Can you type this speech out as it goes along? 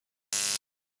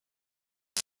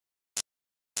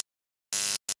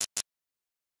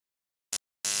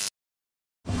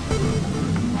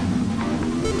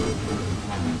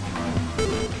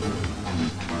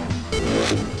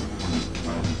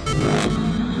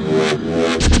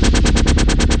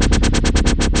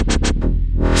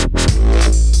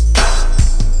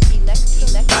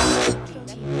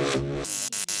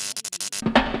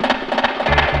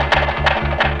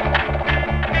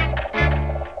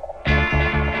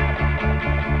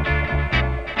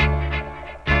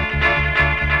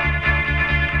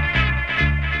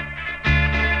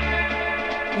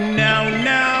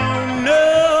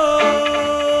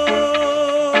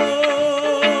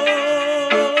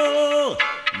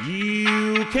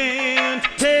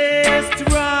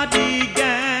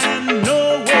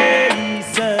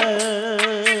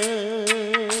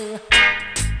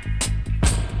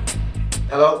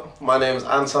name is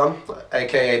Anton,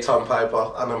 aka Tonn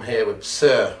Piper, and I'm here with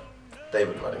Sir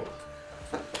David Rodigan.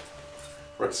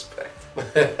 Respect.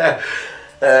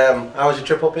 How was your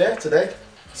trip up here today?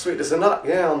 Sweet as a nut,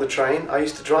 yeah, on the train. I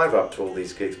used to drive up to all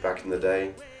these gigs back in the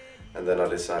day, and then I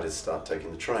decided to start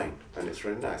taking the train, and it's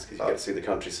really nice because you get to see the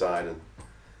countryside, and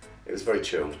it was very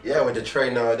chilled. Yeah, with the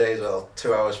train nowadays, well,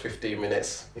 2 hours 15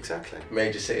 minutes. Exactly.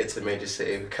 Major city to major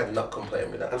city, we cannot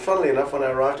complain with that. And funnily enough, when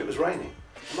I arrived, it was raining.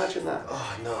 Imagine that.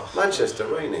 Oh no. Manchester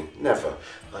raining, never.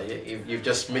 Oh, you've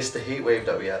just missed the heat wave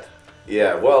that we had.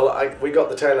 Yeah, well, we got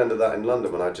the tail end of that in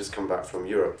London when I'd just come back from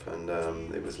Europe, and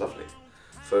it was lovely.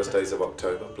 First days of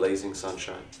October, blazing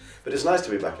sunshine. But it's nice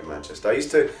to be back in Manchester. I used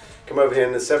to come over here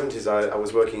in the 70s, I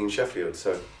was working in Sheffield,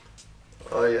 so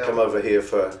come over here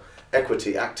for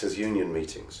Equity Actors Union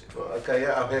meetings. Okay,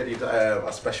 yeah, I've heard you've got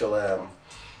a special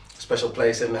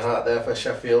place in the heart there for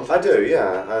Sheffield. I do,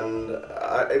 yeah, and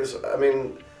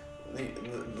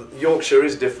Yorkshire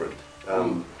is different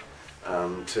to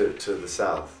the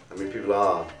south. I mean, people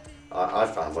are, I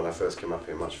found when I first came up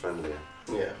here, much friendlier.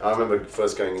 Yeah. I remember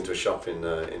first going into a shop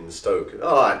in Stoke.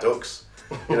 Oh, hi, ducks.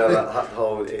 You know, that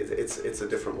whole, it's a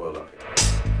different world up here.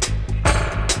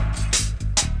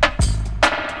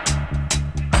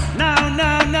 No,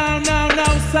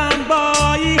 son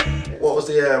boy. What was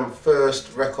the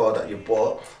first record that you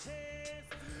bought?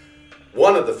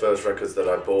 One of the first records that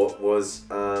I bought was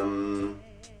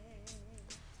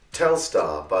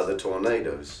Telstar by the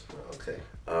Tornadoes. Okay.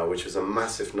 Which was a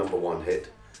massive #1 hit.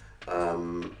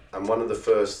 And one of the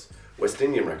first West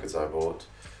Indian records I bought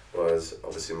was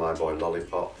obviously My Boy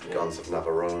Lollipop, Guns of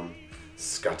Navarone,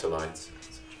 Scatterlights.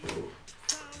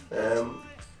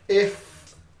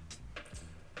 If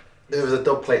there was a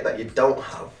dub plate that you don't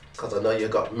have, because I know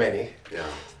you've got many,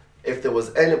 Yeah. if there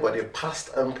was anybody past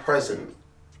and present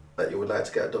that you would like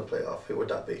to get a dub plate off, who would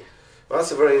that be? Well,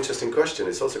 that's a very interesting question.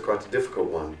 It's also quite a difficult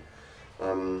one.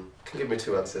 Can you give me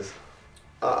two answers?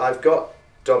 I've got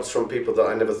dubs from people that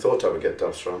I never thought I would get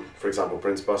dubs from. For example,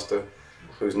 Prince Buster,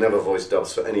 who's never voiced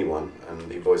dubs for anyone,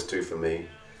 and he voiced 2 for me,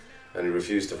 and he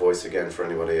refused to voice again for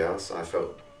anybody else. I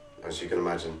felt, as you can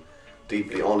imagine,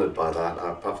 deeply honoured by that,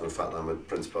 apart from the fact that I'm a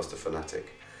Prince Buster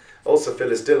fanatic. Also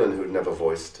Phyllis Dillon, who'd never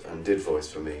voiced and did voice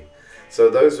for me. So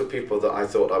those were people that I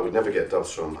thought I would never get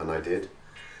dubs from, and I did.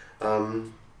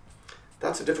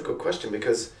 That's a difficult question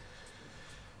because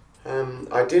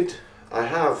I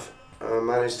have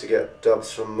managed to get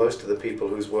dubs from most of the people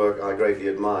whose work I greatly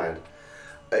admired.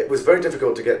 It was very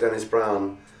difficult to get Dennis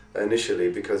Brown initially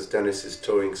because Dennis's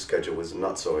touring schedule was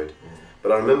nutsoid.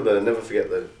 But I remember, never forget,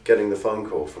 getting the phone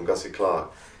call from Gussie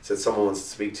Clarke. He said, someone wants to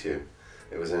speak to you.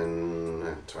 It was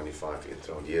in 25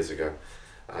 years ago.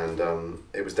 And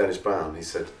it was Dennis Brown. He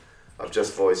said, I've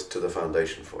just voiced To the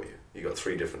Foundation for you. You got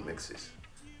 3 different mixes.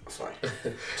 I was like,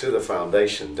 To the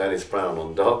Foundation, Dennis Brown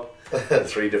on dub,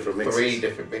 3 different mixes. 3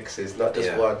 different mixes, not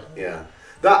just one. Yeah.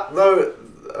 That, though,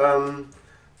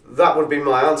 that would be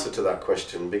my answer to that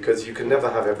question, because you can never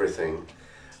have everything.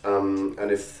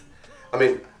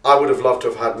 I would have loved to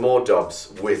have had more dubs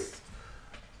with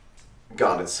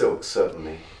Garnet Silk,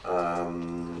 certainly.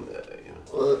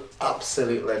 Well,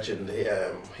 absolute legend.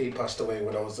 He passed away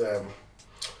when I was,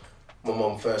 my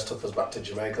mum first took us back to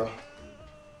Jamaica.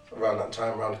 Around that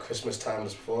time, around Christmas time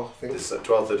as before, I think. It's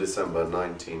 12th of December,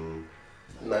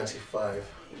 95.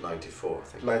 94, I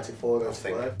think. 94,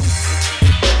 95.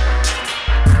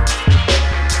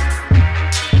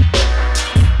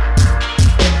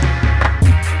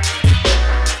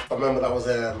 I remember that was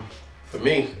for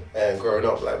me growing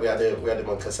up. Like we had him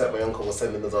on cassette. My uncle was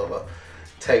sending us over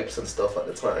tapes and stuff at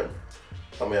the time,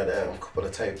 and we had a couple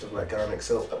of tapes of like Garnet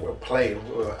Silk that we were playing.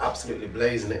 We were absolutely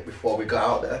blazing it before we got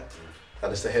out there,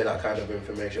 and just to hear that kind of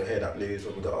information, hear that news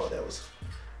when we got out there was.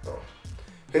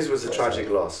 His was a tragic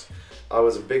loss. I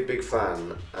was a big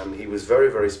fan, and he was very,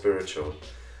 very spiritual,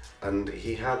 and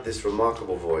he had this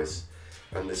remarkable voice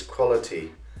and this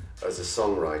quality as a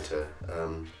songwriter.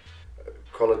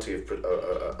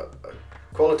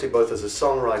 Quality both as a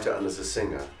songwriter and as a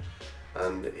singer,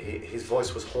 and his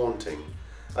voice was haunting.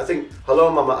 I think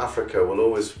Hello Mama Africa will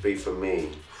always be for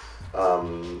me.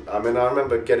 I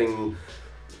remember getting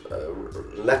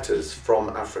letters from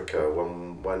Africa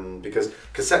because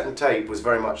cassette and tape was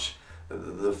very much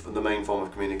the main form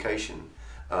of communication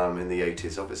in the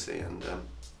 80s, obviously, and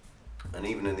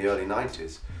even in the early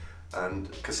 90s.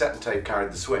 And cassette and tape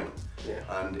carried the swing. Yeah.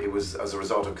 And it was as a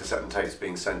result of cassette and tapes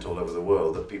being sent all over the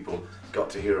world that people got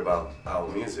to hear about our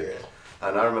music. Yeah.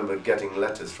 And I remember getting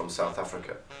letters from South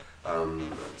Africa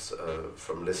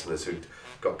from listeners who'd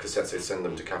got cassettes. They'd send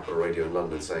them to Capital Radio in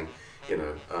London saying, you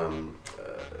know,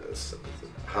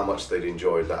 how much they'd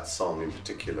enjoyed that song in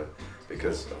particular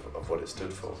because of what it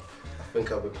stood for. I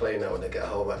think I'll be playing that when I get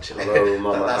home actually. Hello,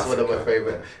 Mama That's Africa. one of my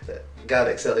favourite.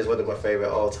 Garnet Cell is one of my favourite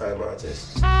all-time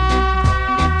artists.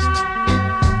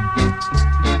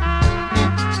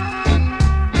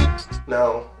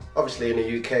 Now, obviously in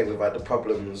the UK we've had the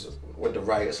problems with the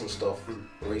riots and stuff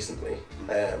recently.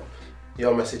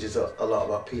 Your message is a lot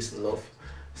about peace and love.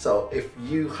 So if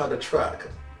you had a track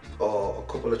or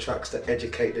a couple of tracks to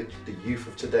educate the youth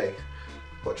of today,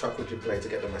 what track would you play to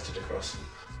get the message across?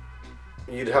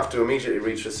 You'd have to immediately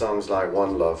reach for songs like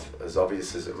One Love, as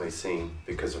obvious as it may seem,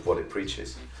 because of what it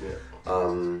preaches. Yeah.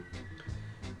 I'm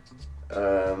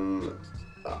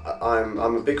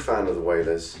a big fan of the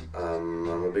Wailers. I'm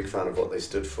a big fan of what they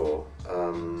stood for,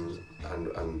 and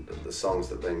the songs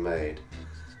that they made.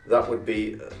 That would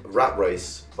be Rat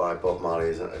Race by Bob Marley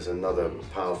is another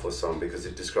powerful song because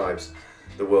it describes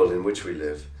the world in which we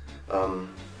live.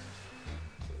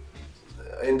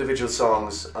 Individual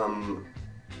songs.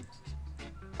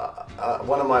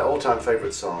 One of my all-time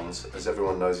favourite songs, as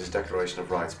everyone knows, is Declaration of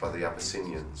Rights by the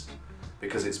Abyssinians,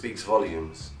 because it speaks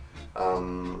volumes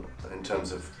in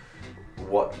terms of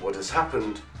what has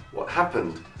happened, what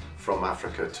happened from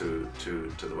Africa to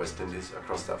the West Indies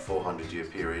across that 400-year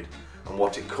period, and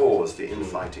what it caused, the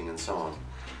infighting and so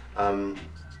on.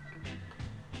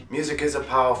 Music is a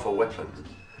powerful weapon,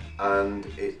 and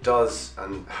it does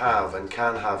and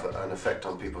can have an effect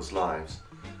on people's lives.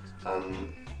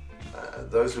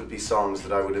 Those would be songs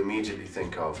that I would immediately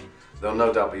think of. There'll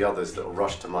no doubt be others that will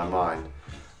rush to my mind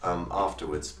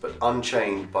afterwards, but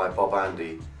Unchained by Bob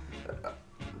Andy,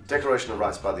 Declaration of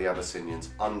Rights by the Abyssinians,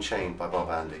 Unchained by Bob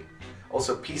Andy.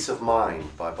 Also Peace of Mind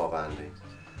by Bob Andy.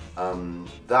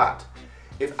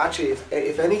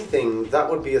 If anything, that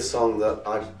would be a song that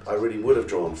I really would have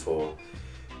drawn for.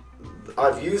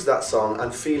 I've used that song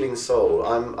and Feeling Soul.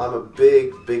 I'm a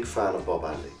big fan of Bob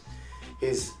Andy.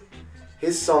 His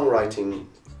songwriting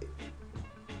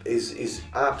is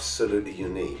absolutely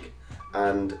unique,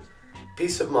 and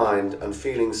Peace of Mind and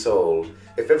Feeling Soul,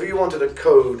 if ever you wanted a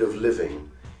code of living,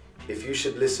 if you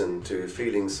should listen to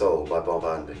Feeling Soul by Bob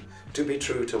Andy, to be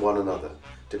true to one another,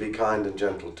 to be kind and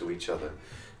gentle to each other,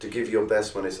 to give your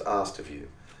best when it's asked of you,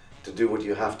 to do what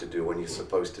you have to do when you're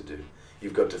supposed to do.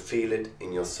 You've got to feel it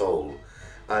in your soul.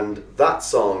 And that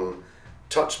song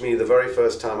touched me the very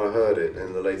first time I heard it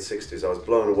in the late 60s. I was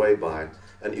blown away by it.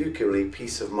 And equally,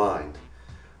 Peace of Mind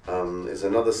is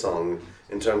another song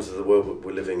in terms of the world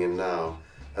we're living in now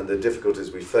and the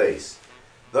difficulties we face.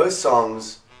 Those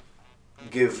songs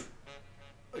give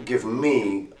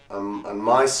me and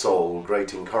my soul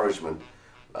great encouragement.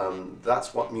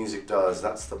 That's what music does.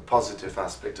 That's the positive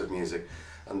aspect of music,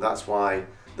 and that's why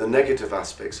the negative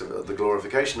aspects of the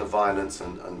glorification of violence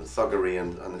and thuggery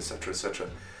and etc.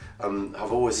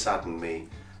 Have always saddened me,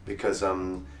 because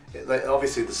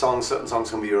obviously certain songs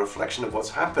can be a reflection of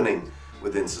what's happening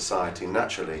within society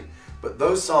naturally, but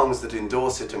those songs that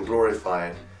endorse it and glorify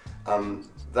it,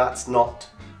 that's not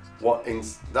what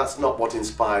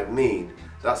inspired me.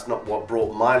 That's not what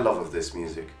brought my love of this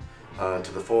music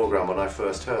to the foreground when I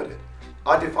first heard it.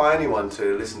 I defy anyone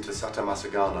to listen to Sata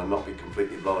Masagana and not be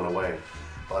completely blown away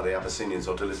by the Abyssinians,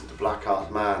 or to listen to Black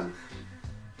Heart Man,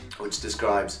 which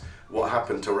describes what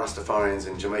happened to Rastafarians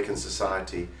in Jamaican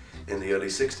society in the early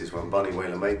 60s when Bunny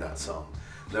Wailer made that song.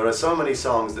 There are so many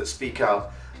songs that speak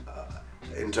out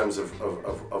in terms of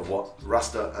what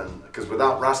Rasta, and because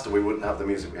without Rasta we wouldn't have the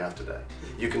music we have today.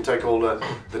 You can take all the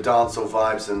dancehall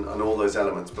vibes and all those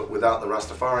elements, but without the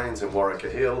Rastafarians in Warwick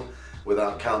Hill,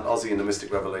 without Count Ozzy and the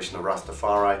Mystic Revelation of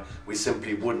Rastafari, we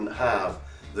simply wouldn't have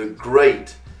the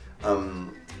great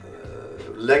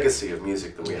legacy of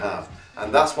music that we have.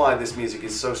 And that's why this music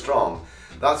is so strong.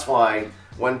 That's why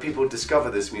when people discover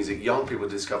this music, young people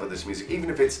discover this music, even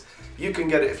if it's, you can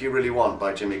get it if you really want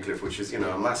by Jimmy Cliff, which is, you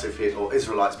know, a massive hit, or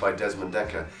Israelites by Desmond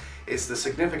Dekker. It's the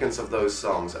significance of those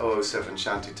songs, 007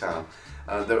 Shantytown.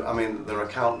 There are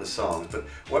countless songs, but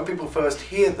when people first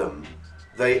hear them,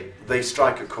 they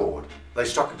strike a chord. They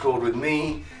struck a chord with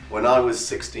me when I was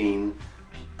 16,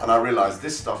 and I realised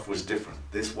this stuff was different.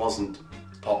 This wasn't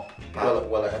pop.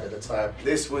 Well ahead of the time.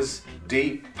 This was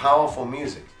deep, powerful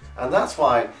music. And that's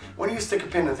why when you stick a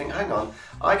pin and think, hang on,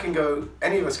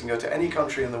 any of us can go to any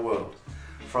country in the world,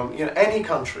 from any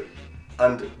country,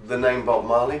 and the name Bob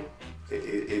Marley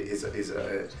is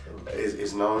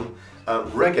known.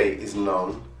 Reggae is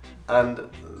known, and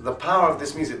the power of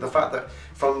this music, the fact that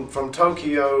from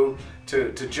Tokyo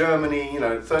to Germany,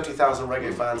 30,000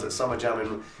 reggae fans at Summer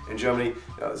Jam in Germany.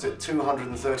 Is it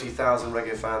 230,000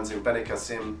 reggae fans in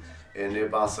Benicassim near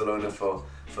Barcelona for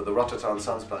the Rotterdam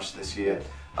Sunsplash this year.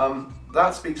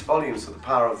 That speaks volumes to the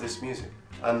power of this music.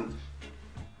 And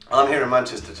I'm here in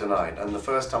Manchester tonight, and the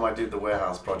first time I did the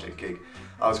Warehouse Project gig,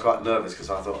 I was quite nervous because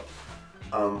I thought,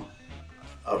 I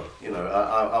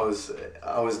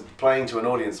was playing to an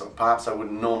audience that perhaps I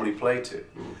wouldn't normally play to,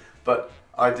 but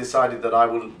I decided that I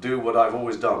will do what I've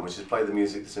always done, which is play the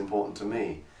music that's important to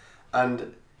me.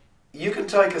 And you can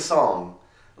take a song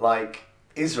like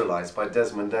Israelites by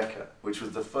Desmond Dekker, which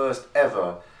was the first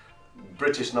ever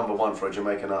British #1 for a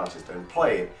Jamaican artist, and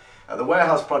play it at the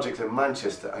Warehouse Project in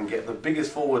Manchester and get the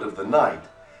biggest forward of the night,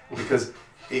 because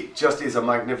it just is a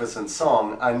magnificent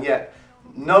song, and yet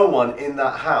no one in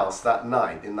that house that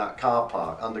night, in that car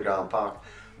park, underground park,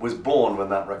 was born when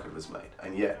that record was made.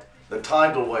 And yet the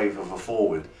tidal wave of a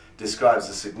forward describes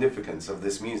the significance of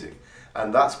this music,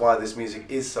 and that's why this music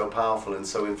is so powerful and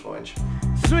so influential.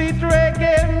 Sweet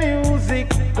reggae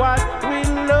music, what we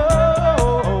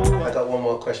love. I got one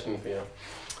more question for you.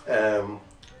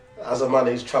 As a man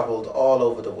who's travelled all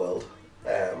over the world,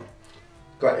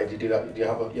 granted,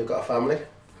 you've got a family?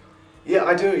 Yeah,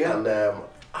 I do, yeah. And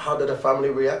how did the family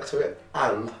react to it?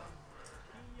 And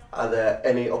are there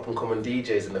any up-and-coming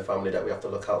DJs in the family that we have to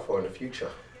look out for in the future?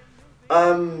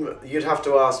 You'd have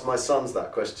to ask my sons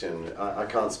that question. I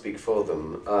can't speak for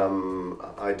them.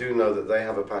 I do know that they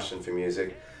have a passion for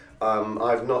music.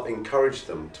 I've not encouraged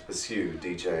them to pursue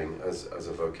DJing as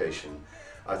a vocation.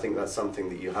 I think that's something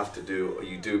that you have to do, or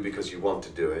you do because you want to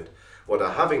do it. What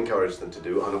I have encouraged them to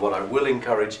do, and what I will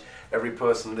encourage every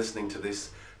person listening to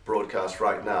this broadcast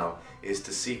right now, is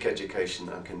to seek education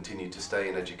and continue to stay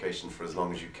in education for as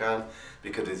long as you can,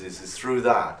 because it is through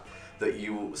that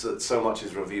so much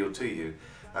is revealed to you.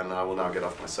 And I will now get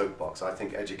off my soapbox. I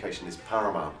think education is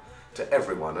paramount to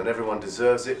everyone, and everyone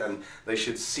deserves it, and they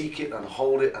should seek it and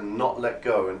hold it and not let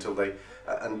go until they've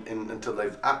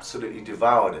absolutely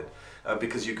devoured it,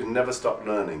 because you can never stop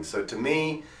learning. So to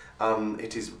me,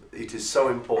 it is so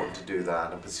important to do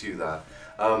that and pursue that.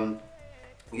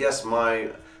 Yes,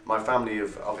 my family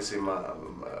have obviously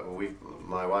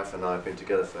my wife and I have been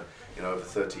together for over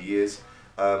 30 years.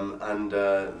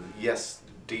 Yes,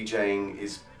 DJing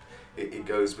it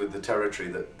goes with the territory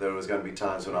that there was going to be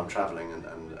times when I'm traveling,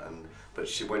 but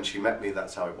when she met me,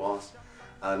 that's how it was.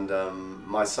 And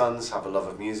my sons have a love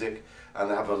of music, and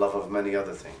they have a love of many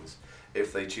other things.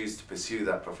 If they choose to pursue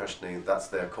that professionally, that's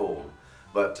their call.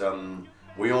 But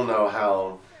we all know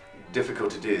how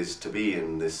difficult it is to be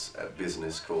in this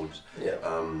business called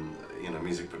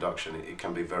music production. It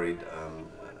can be very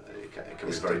it can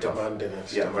be very demanding.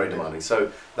 Very demanding.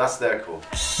 So that's their call.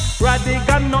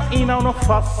 Rodigan not in on a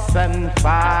fuss and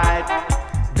fight.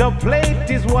 The plate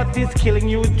is what is killing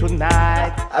you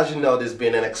tonight. As you know, there's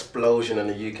been an explosion in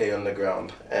the UK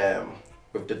underground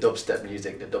with the dubstep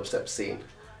music, the dubstep scene.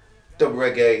 Dub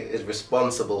reggae is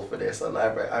responsible for this, and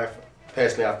I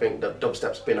personally think that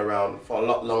dubstep's been around for a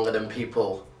lot longer than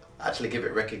people actually give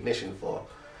it recognition for.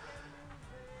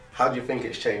 How do you think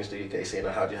it's changed the UK scene,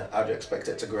 and how do you expect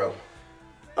it to grow?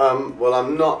 Well,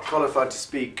 I'm not qualified to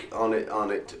speak on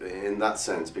it in that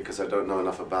sense, because I don't know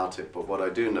enough about it. But what I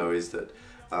do know is that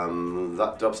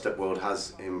that dubstep world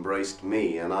has embraced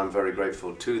me, and I'm very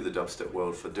grateful to the dubstep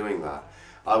world for doing that.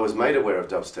 I was made aware of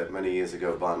dubstep many years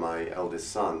ago by my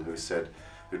eldest son,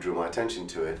 who drew my attention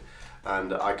to it,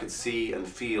 and I could see and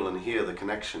feel and hear the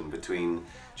connection between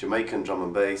Jamaican drum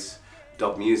and bass,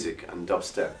 dub music, and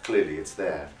dubstep. Clearly, it's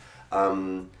there.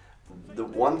 The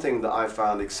one thing that I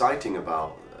found exciting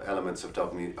about elements of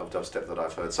dubstep that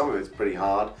I've heard, some of it's pretty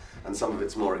hard and some of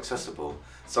it's more accessible.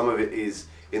 Some of it is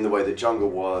in the way that jungle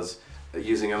was,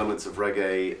 using elements of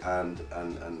reggae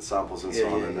and samples and so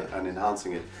on, and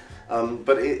enhancing it.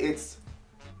 But it's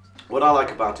what I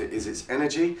like about it is its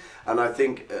energy, and I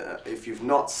think if you've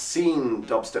not seen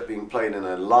dubstep being played in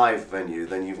a live venue,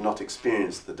 then you've not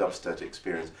experienced the dubstep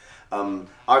experience.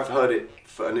 I've heard it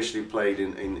initially played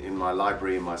in my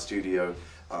library, in my studio,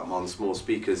 on small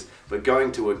speakers, but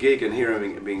going to a gig and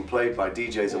hearing it being played by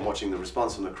DJs and watching the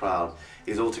response from the crowd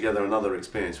is altogether another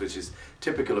experience, which is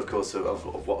typical, of course,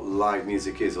 of what live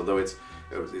music is, although it's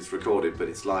recorded, but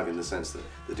it's live in the sense that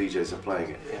the DJs are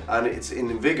playing it. Yeah. And it's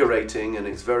invigorating, and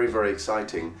it's very, very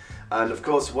exciting. And of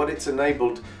course, what it's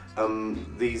enabled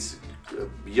these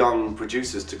young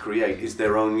producers to create is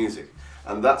their own music.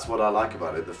 And that's what I like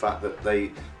about it, the fact that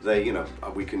they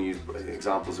we can use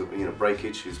examples of,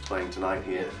 Breakage, who's playing tonight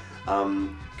here,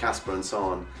 Casper and so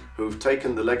on, who've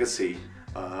taken the legacy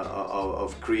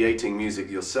of creating music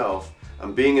yourself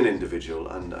and being an individual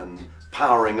and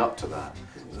powering up to that.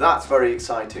 That's very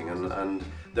exciting, and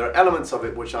there are elements of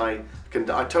it which I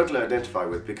totally identify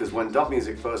with, because when dub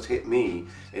music first hit me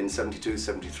in 72,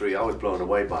 73, I was blown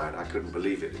away by it. I couldn't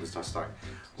believe it. It was just like,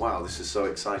 wow, this is so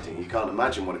exciting. You can't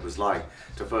imagine what it was like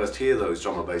to first hear those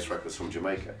drum and bass records from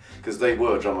Jamaica, because they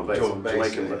were drum and bass,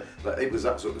 Jamaican, yeah. but it was,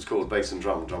 that's what it was called, bass and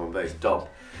drum and bass, dub.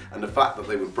 And the fact that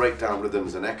they would break down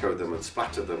rhythms and echo them and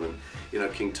splatter them, and you know,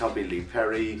 King Tubby, Lee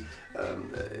Perry,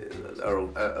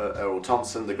 Earl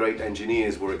Thompson, the great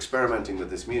engineers were experimenting with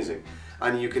this music,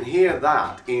 and you can hear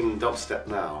that in dubstep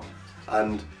now.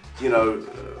 And you know,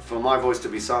 for my voice to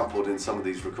be sampled in some of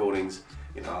these recordings,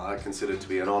 you know, I consider it to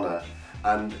be an honour.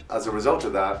 And as a result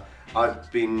of that,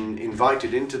 I've been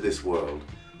invited into this world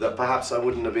that perhaps I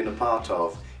wouldn't have been a part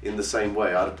of in the same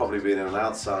way. I'd have probably been an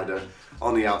outsider,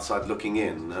 on the outside looking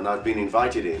in, and I've been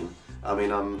invited in. I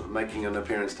mean, I'm making an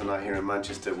appearance tonight here in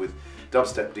Manchester with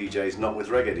dubstep DJs, not with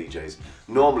reggae DJs.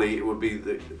 Normally it would be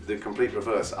the complete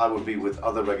reverse. I would be with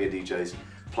other reggae DJs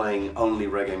playing only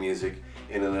reggae music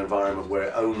in an environment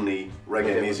where only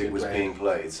reggae music was being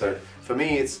played. So for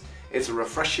me it's a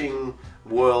refreshing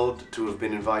world to have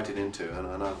been invited into,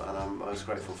 and I'm most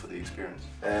grateful for the experience.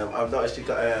 I've noticed you've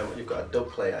got a dub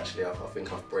plate actually, I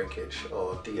think off Breakage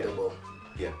or D-Double.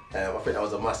 Yeah. I think that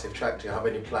was a massive track. Do you have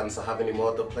any plans to have any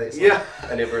more dub plates? Yeah.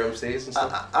 Any other MCs and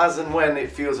stuff? As and when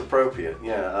it feels appropriate,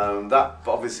 yeah. That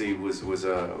obviously was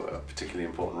a particularly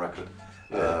important record.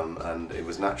 Yeah. And it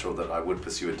was natural that I would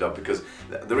pursue a dub, because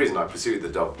the reason I pursued the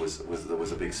dub was there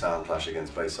was a big sound clash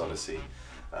against Bass Odyssey,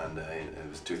 and it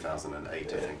was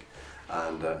 2008, I think.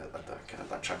 And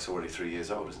that track's already 3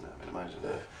 years old, isn't it? I mean, imagine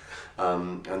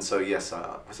that. And so yes,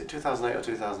 was it 2008 or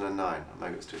 2009?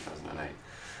 Maybe it was 2008.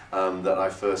 That I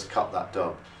first cut that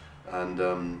dub, and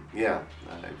yeah,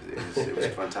 it was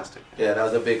fantastic. Yeah, that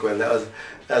was a big one. That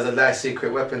was a nice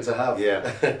secret weapon to have.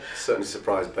 Yeah, certainly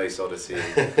surprised Bass Odyssey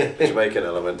and the Jamaican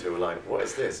element, who were like, "What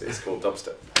is this?" It's called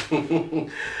dubstep.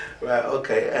 Right.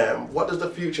 Okay. What does the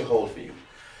future hold for you?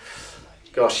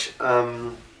 Gosh,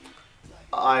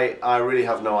 I really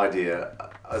have no idea.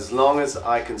 As long as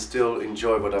I can still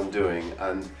enjoy what I'm doing,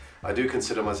 and I do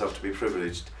consider myself to be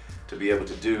privileged to be able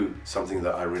to do something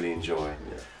that I really enjoy.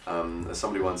 Yeah. As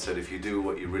somebody once said, if you do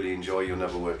what you really enjoy, you'll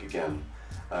never work again.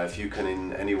 If you can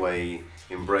in any way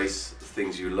embrace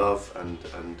things you love and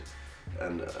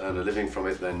earn a living from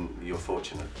it, then you're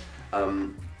fortunate.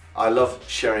 I love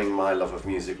sharing my love of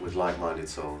music with like-minded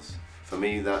souls. For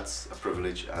me, that's a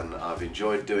privilege, and I've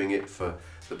enjoyed doing it for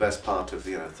the best part of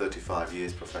 35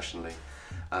 years professionally.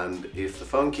 And if the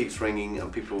phone keeps ringing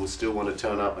and people will still want to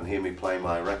turn up and hear me play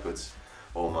my records,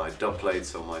 or my dub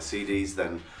plates or my CDs,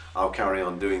 then I'll carry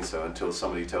on doing so until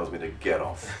somebody tells me to get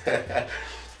off.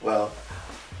 Well,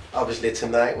 obviously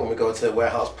tonight when we go to the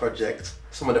Warehouse Project,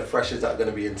 some of the freshers that are going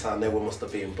to be in town, they must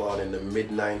have been born in the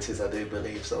mid-90s, I do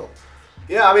believe, so.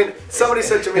 Yeah, I mean, somebody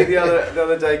said to me the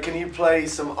other day, can you play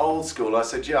some old school? I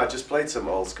said, yeah, I just played some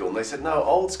old school. And they said, no,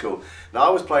 old school. Now, I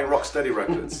was playing Rocksteady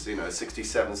records,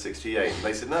 67, 68. And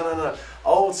they said, no,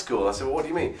 old school. I said, well, what do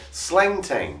you mean? Slang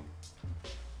Tang.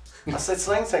 I said,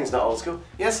 Slang Tang's not old school.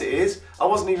 Yes, it is. I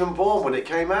wasn't even born when it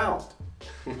came out.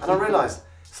 And I realised,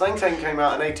 Slang Tang came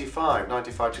out in 85,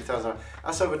 95, 2000.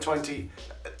 That's over 20,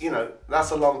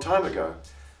 that's a long time ago.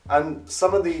 And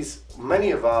some of these,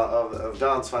 many of our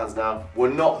dance fans now were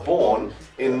not born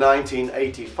in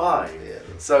 1985. Yeah.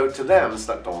 So to them, it's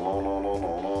like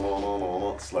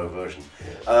slow version,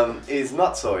 is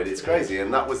nutsoid. It's crazy,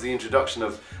 and that was the introduction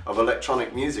of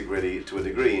electronic music really to a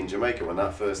degree in Jamaica when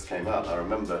that first came out. I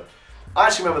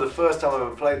actually remember the first time I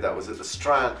ever played that was at the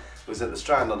Strand. It was at the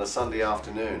Strand on a Sunday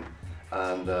afternoon,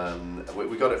 and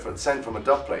we got it sent from a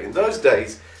dub plate. In those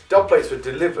days, dub plates were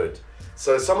delivered.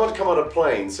 So someone had come on a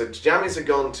plane, so Jammies had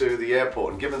gone to the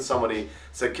airport and given somebody,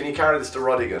 said, can you carry this to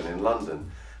Rodigan in London?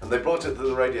 And they brought it to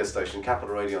the radio station,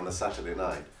 Capital Radio, on the Saturday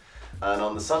night. And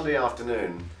on the Sunday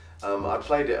afternoon, I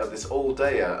played it at this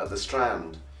all-dayer at the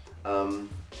Strand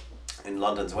in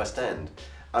London's West End.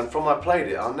 And from I played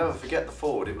it, I'll never forget the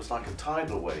forward. It was like a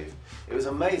tidal wave. It was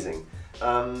amazing.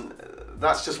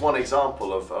 That's just one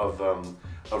example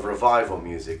of revival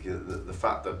music, the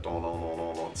fact that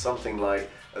something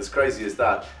like as crazy as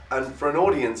that, and for an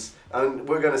audience, and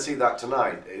we're going to see that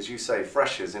tonight, as you say,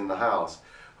 freshers in the house,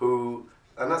 and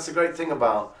that's the great thing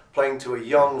about playing to a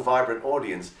young, vibrant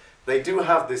audience. They do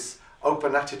have this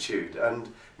open attitude,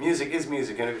 and music is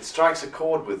music, and if it strikes a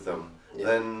chord with them,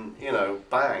 then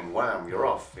bang, wham, you're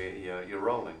off, you're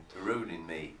rolling, you're ruining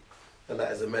me. And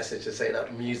that is a message to say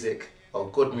that music, or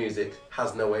good music,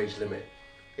 has no age limit.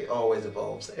 It always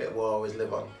evolves. It will always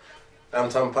live on. I'm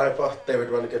Tonn Piper, David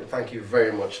Rodigan. Thank you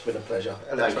very much. It's been a pleasure.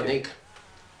 Elek, Tronique,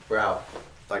 we're out.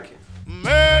 Thank you.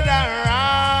 Murderer,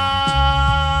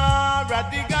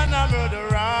 Rodigan a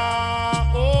murderer,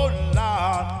 oh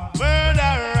Lord.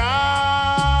 Murderer,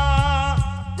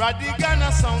 Rodigan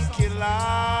a sound killer,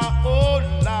 oh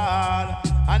Lord.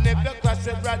 And if you clash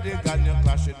with Rodigan, you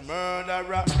clash with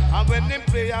murderer. And when they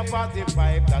play a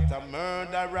 45, that's a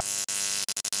murderer.